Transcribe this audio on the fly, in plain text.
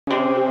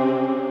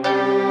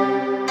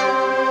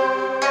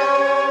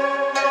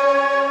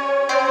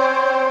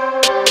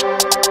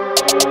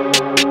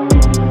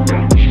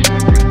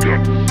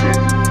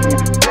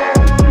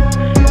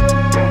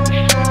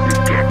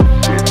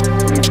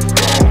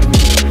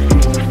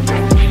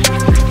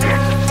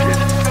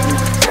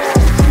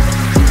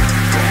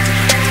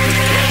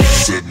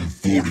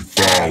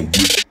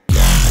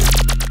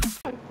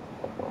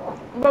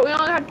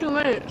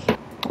minutes.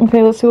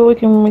 Okay, let's see what we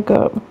can make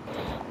up.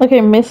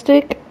 Okay,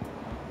 Mystic.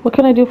 What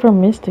can I do for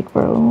Mystic,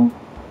 bro?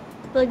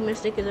 I feel like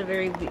Mystic is a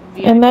very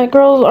VIP. And that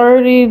girl's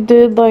already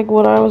did like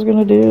what I was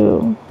gonna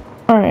do.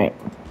 Alright.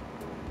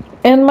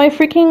 And my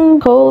freaking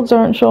codes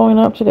aren't showing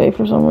up today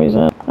for some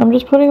reason. I'm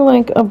just putting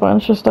like a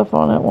bunch of stuff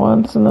on at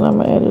once and then I'm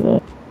gonna edit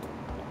it.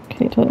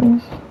 Okay, Tess.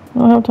 I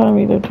don't have time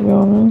either, to be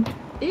honest.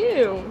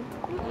 Ew.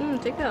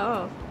 Take that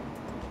off.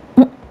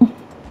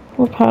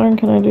 What pattern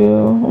can I do?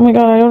 Oh my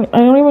god, I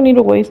don't even need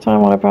to waste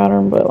time on a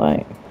pattern, but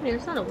like... Yeah,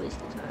 it's not a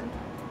waste of time.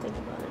 Think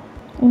about it.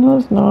 I know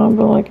it's not,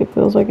 but like it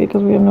feels like it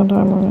because we have no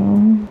time right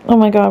now. Oh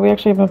my god, we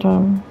actually have no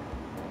time.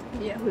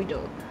 Yeah, we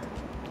don't.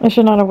 I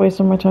should not have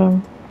wasted my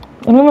time.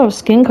 I don't have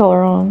skin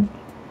color on.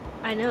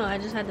 I know, I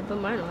just had to put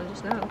mine on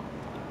just now.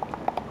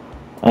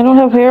 I don't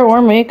have hair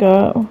or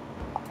makeup.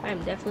 I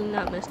am definitely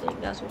not Mystic,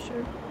 that's for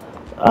sure.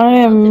 I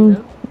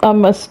am a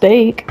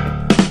mistake.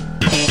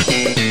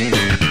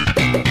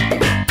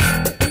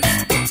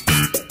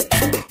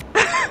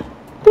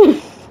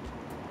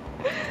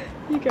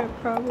 You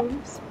got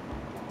problems.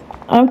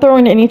 I'm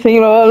throwing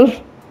anything on.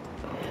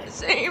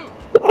 Same.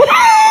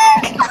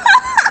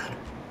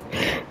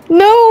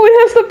 No, it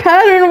has the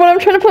pattern when I'm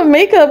trying to put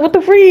makeup. What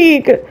the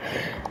freak?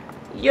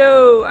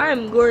 Yo, I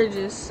am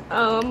gorgeous.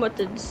 I'm about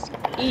to just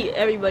eat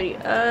everybody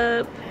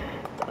up.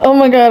 Oh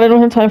my god, I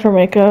don't have time for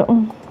makeup.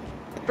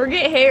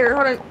 Forget hair.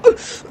 Hold on.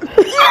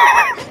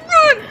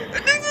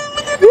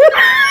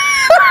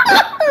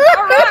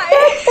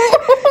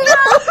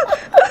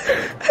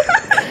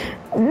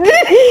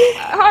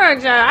 Hold on,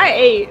 John. I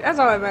ate. That's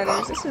all that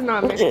matters. This is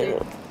not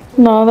Mystic.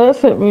 No,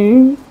 that's hit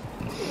me.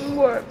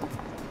 What?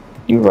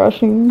 You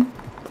rushing.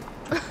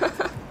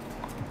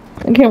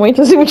 I can't wait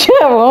to see what you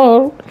have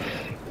on.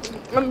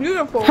 I'm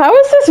beautiful. How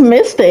is this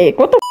Mystic?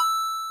 What the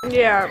f?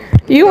 Yeah.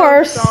 You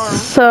are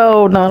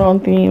so not on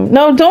theme.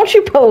 No, don't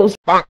you pose.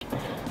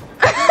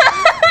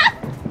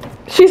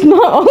 She's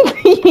not on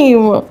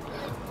theme.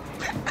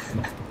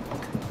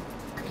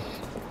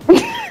 You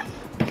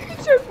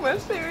took my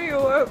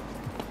cereal up.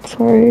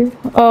 Sorry.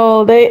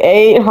 Oh, they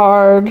ate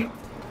hard.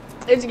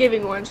 It's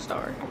giving 1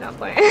 star. Not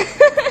playing.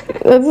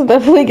 That's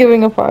definitely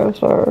giving a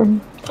 5-star.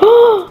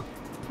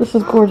 This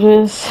is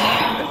gorgeous.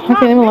 I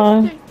can't even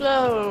lie.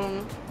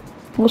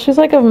 Well, she's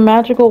like a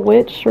magical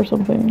witch or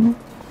something.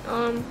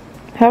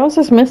 How is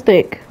this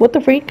Mystic? What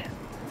the freak?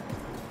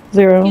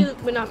 0. Cute,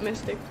 but not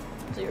Mystic.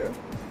 0.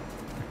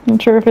 I'm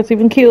not sure if it's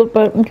even cute,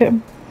 but okay.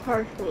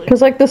 Partially.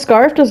 Because like the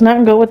scarf does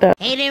not go with that.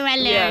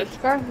 Yeah,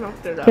 scarf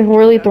knocked it up. It's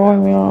really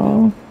throwing me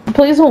off.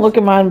 Please don't look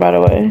at mine, by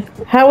the way.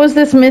 How is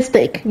this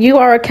Mystic? You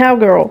are a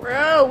cowgirl.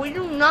 Bro, we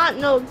do not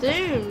know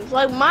themes.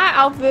 Like, my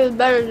outfit is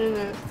better than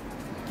this.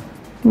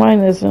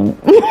 Mine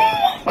isn't.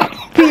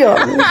 Be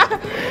honest.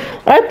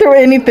 I throw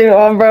anything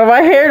on, bro.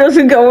 My hair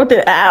doesn't go with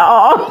it at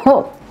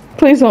all.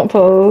 Please don't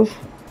pose.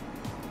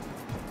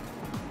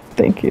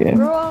 Thank you.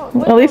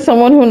 Bro, at least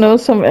someone who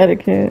knows some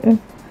etiquette.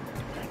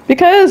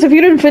 Because if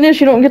you didn't finish,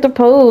 you don't get to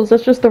pose.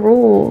 That's just the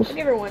rules. I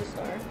gave her 1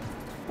 star.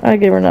 I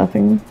gave her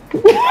nothing.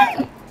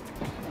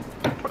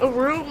 A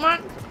rude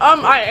month?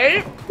 I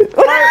ate?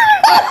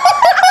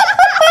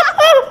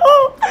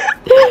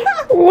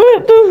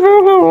 What the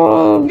fuck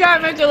wrong? You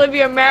gotta make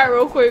Olivia mad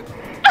real quick.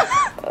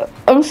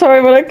 I'm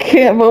sorry, but I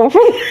can't vote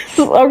for this.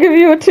 I'll give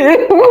you a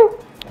 2.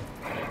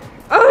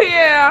 Oh,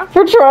 yeah.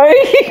 For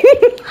trying.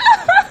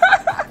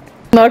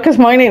 No, because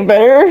mine ain't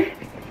better.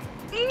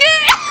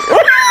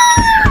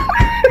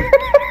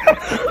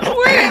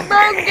 Where did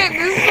bro get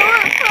this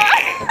sword from?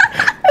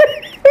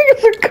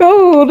 It's a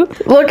code.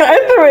 Look, I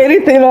throw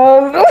anything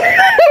on. I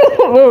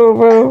don't know,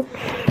 bro.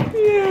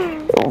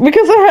 Yeah.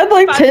 Because I had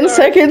like 10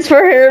 seconds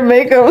for hair and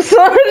makeup, so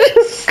I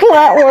just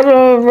slapped one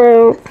on,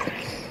 bro.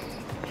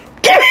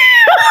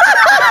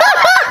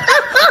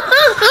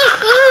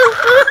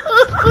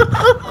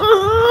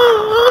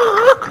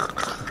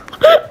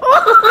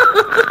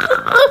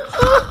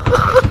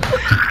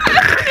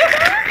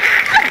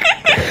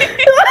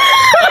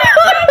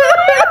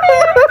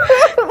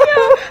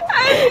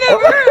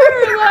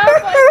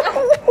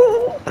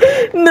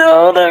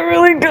 No, that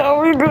really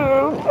got me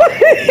good.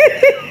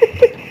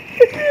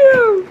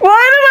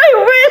 Why did I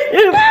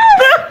win?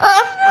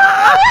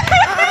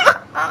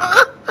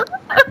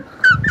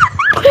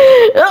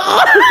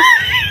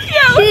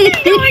 Yo, we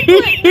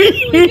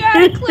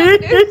gotta clip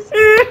this.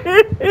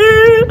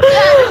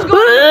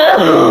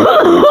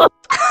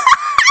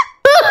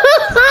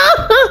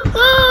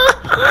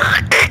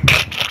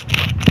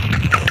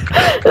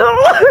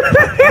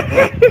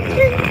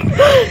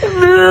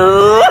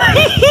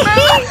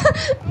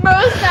 Bro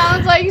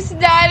sounds like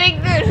static.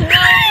 There's no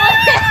way.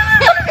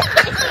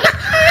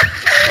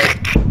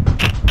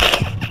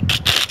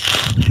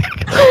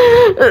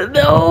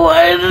 No,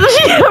 why did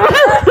she have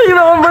this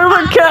over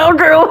the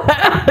cowgirl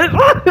hat?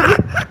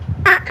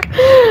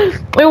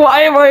 Why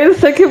am I in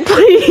second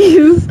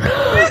place?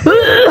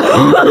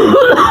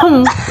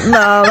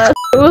 No, that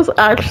was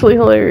actually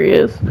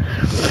hilarious.